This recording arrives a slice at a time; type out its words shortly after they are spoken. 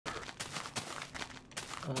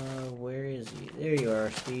Where is he? There you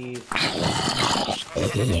are, Steve.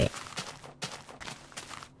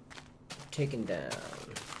 Taken down.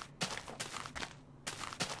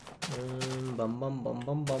 Bum bum bum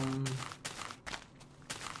bum bum.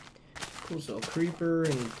 Cool, so a creeper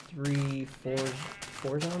and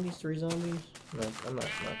four zombies? 3 zombies? No, I'm not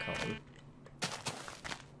counting.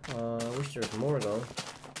 I wish there was more though.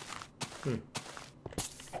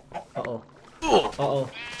 Uh-oh. Uh-oh.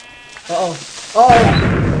 Uh-oh. Oh!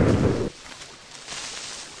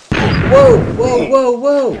 Whoa! Whoa!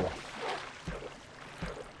 Whoa!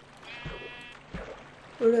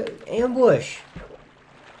 Whoa! Ambush!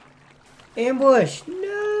 Ambush!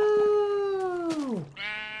 No!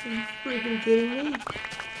 Are you freaking kidding me?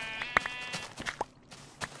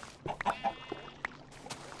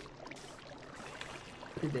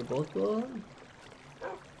 Did they both blow up?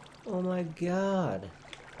 Oh my god.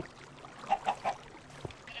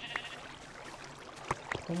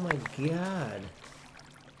 Oh my god.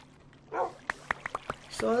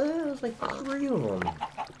 Saw that? It was like 3 of them.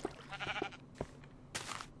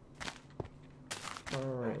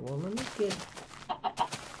 Alright, well let me get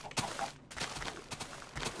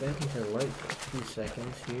back into the light for 2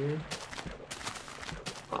 seconds here.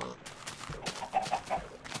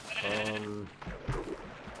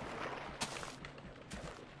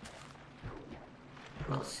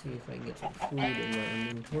 Let's see if I can get some food in my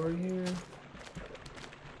inventory here.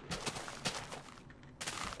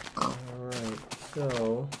 Alright, so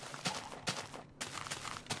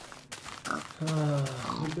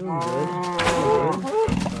we're doing good.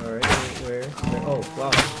 Alright, where? Oh,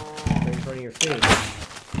 wow. Right in front of your face.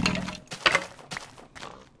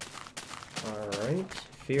 Alright.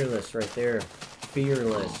 Fearless right there.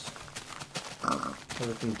 Fearless. I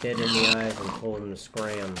look him dead in the eyes and told him to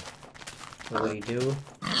scram. So what do? You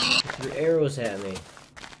threw arrows at me.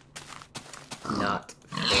 Not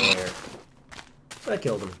fair. So I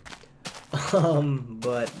killed him.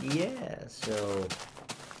 But yeah, so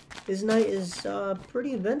this night is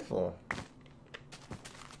pretty eventful.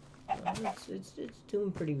 It's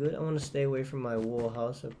doing pretty good. I want to stay away from my wool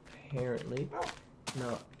house apparently.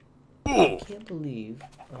 No, I can't believe.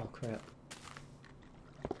 Oh crap!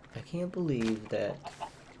 I can't believe that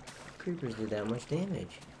creepers did that much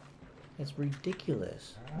damage. That's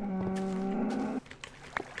ridiculous.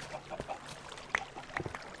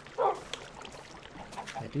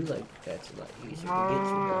 I do like that's a lot easier to get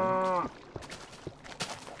to them.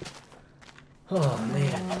 Oh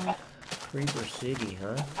man, Creeper City,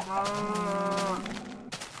 huh?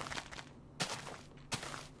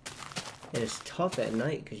 And it's tough at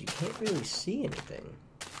night because you can't really see anything.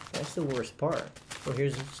 That's the worst part. Oh,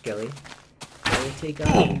 here's Skelly. Let me take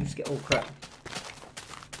out you, oh crap.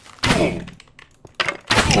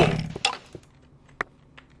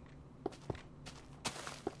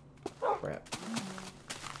 Crap.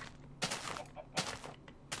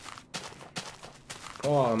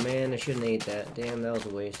 Oh man, I shouldn't have ate that. Damn, that was a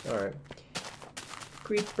waste. Alright.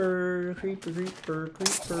 Creeper, creeper, creeper,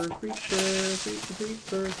 creeper, creeper, creeper,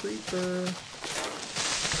 creeper, creeper.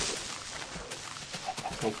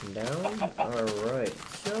 Take him down. Alright,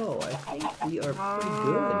 so I think we are pretty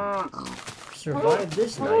good. Survived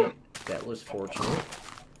this night. That was fortunate.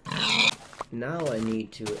 Now I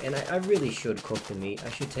need to, and I really should cook the meat. I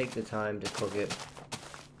should take the time to cook it.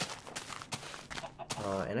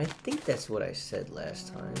 And I think that's what I said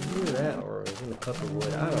last time. Either that or it was in the cup of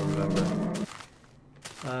wood. I don't remember.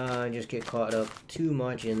 I just get caught up too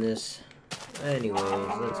much in this. Anyways,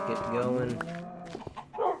 let's get going.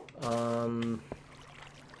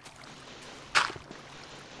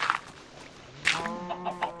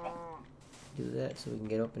 Do that so we can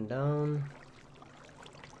get up and down.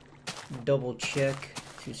 Double check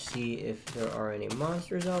to see if there are any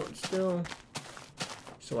monsters out still,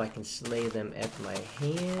 so I can slay them at my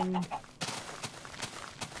hand.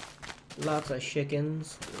 Lots of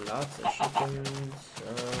chickens. Lots of chickens.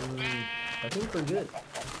 I think we're good.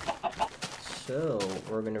 So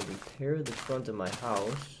we're gonna repair the front of my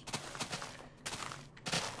house.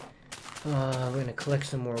 We're gonna collect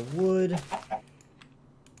some more wood.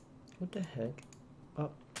 What the heck?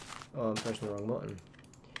 Oh, I'm pressing the wrong button.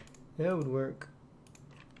 That would work.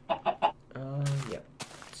 Yep.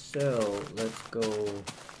 So, let's go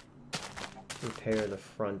repair the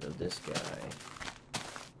front of this guy.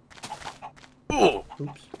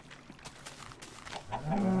 Oops.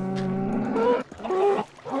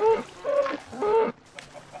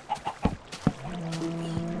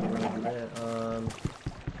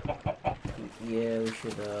 Yeah, we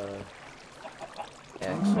should,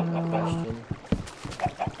 ask a question.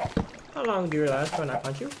 How long do you last when I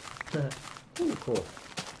punch you? Ooh, cool.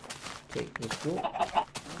 Take this wool.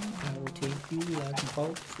 I will take you like a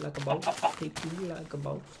boss, like a boss. Take you like a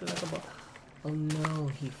boss, like a boss. Oh no,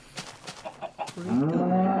 he freaked up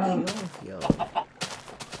my junk, yo.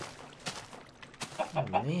 Oh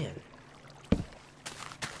man.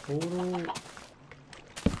 Total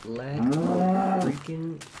lack of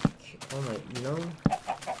freaking. Oh my, you know?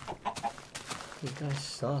 These guys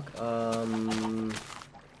suck. No,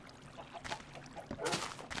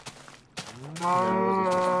 I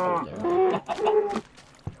wasn't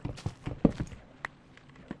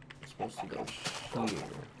supposed to go there. I'm supposed to go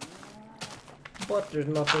here. But there's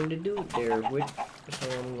nothing to do there with, so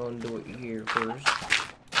I'm gonna do it here first.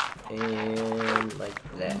 And like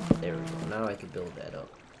that. There we go. Now I can build that up.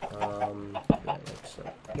 Yeah, like so.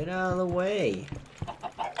 Get out of the way!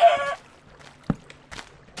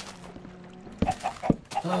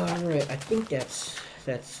 Alright, I think that's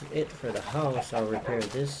it for the house. I'll repair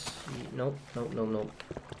this. Nope, nope, nope, nope.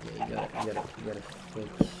 Yeah, you gotta fix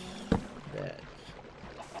that.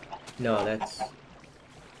 No, that's...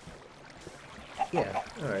 Yeah,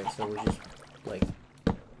 alright, so we just, like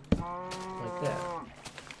that.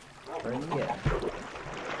 Right, yeah.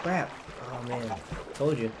 Crap! Oh man,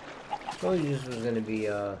 told you this was gonna be,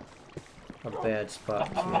 a bad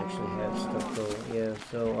spot to actually have stuff go. Yeah,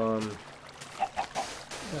 so,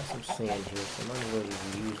 got some sand here, so I might as well just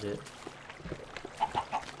use it.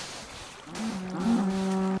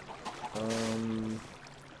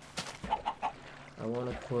 I want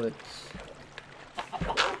to put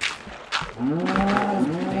as a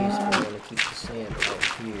base, but I want to keep the sand out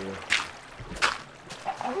here.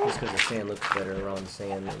 Just because the sand looks better around the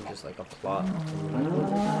sand than just like a plot. What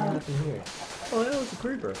happened here? Oh, that was a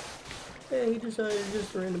creeper. Yeah, he decided to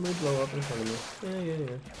just randomly blow up in front of me.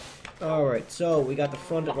 Yeah. Alright, so we got the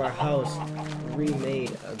front of our house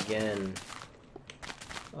remade again.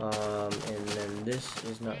 And then this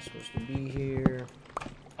is not supposed to be here.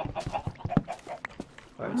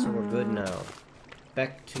 Alright, so we're good now.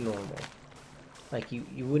 Back to normal. Like, you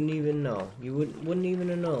wouldn't even know. You wouldn't even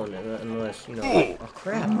have known unless, you know... Oh,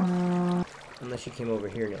 crap! Unless you came over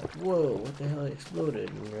here and you're like, whoa, what the hell exploded?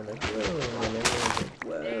 And you're like, whoa, and then everyone's like,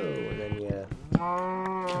 whoa, and then, yeah.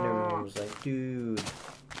 And everyone was like, dude...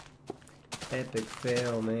 Epic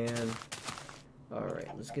fail, man.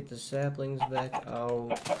 Alright, let's get the saplings back out.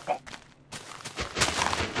 Get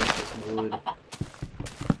this wood.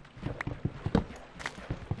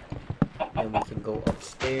 And we can go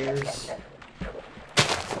upstairs.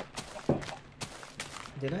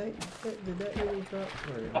 Did that really drop?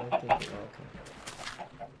 Or did I think it? Oh, okay.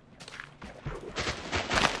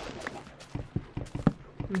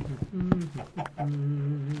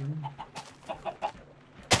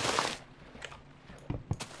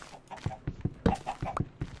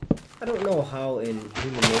 I don't know how in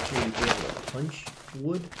human nature you'd be able to punch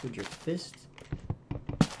wood with your fist.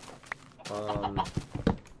 I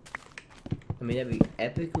mean, that'd be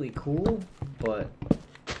epically cool, but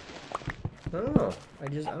I don't know. I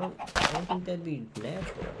don't think that'd be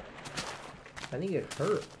natural. I think it'd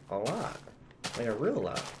hurt a lot, like a real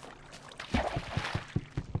lot.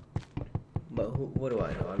 But what do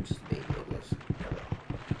I know? I'm just a baby, I guess.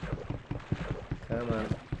 Come on.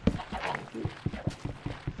 Thank you.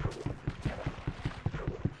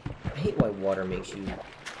 I hate why water makes you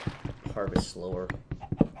harvest slower.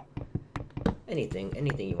 Anything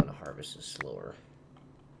you want to harvest is slower.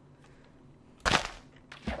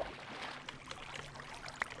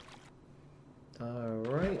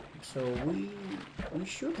 Alright, so we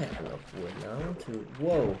should have enough wood now to...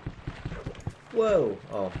 Whoa! Whoa!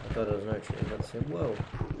 Oh, I thought it was an archery. I was about to say, whoa.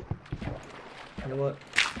 You know what?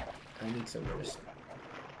 I need somewhere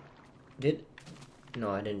to... No,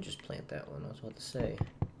 I didn't just plant that one. I was about to say.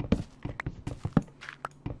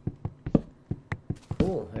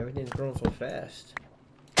 Cool, everything's growing so fast.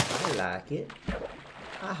 I like it.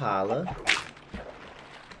 I holla.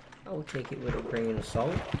 I will take it with a grain of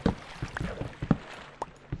salt.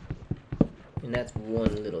 And that's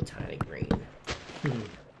one little tiny grain.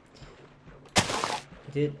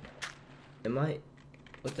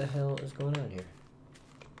 What the hell is going on here?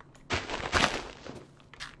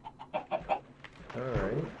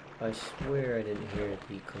 Alright. I swear I didn't hear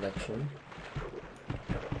the collection.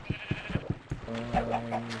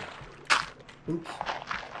 Oops.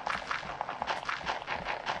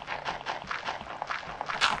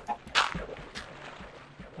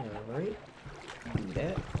 Alright. Do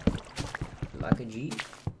that. Like a G.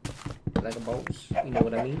 Like a boss. You know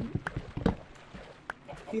what I mean?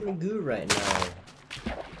 Feeling good right now.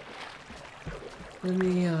 Let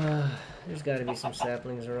me, there's gotta be some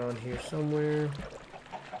saplings around here somewhere.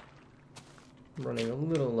 I'm running a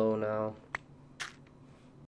little low now.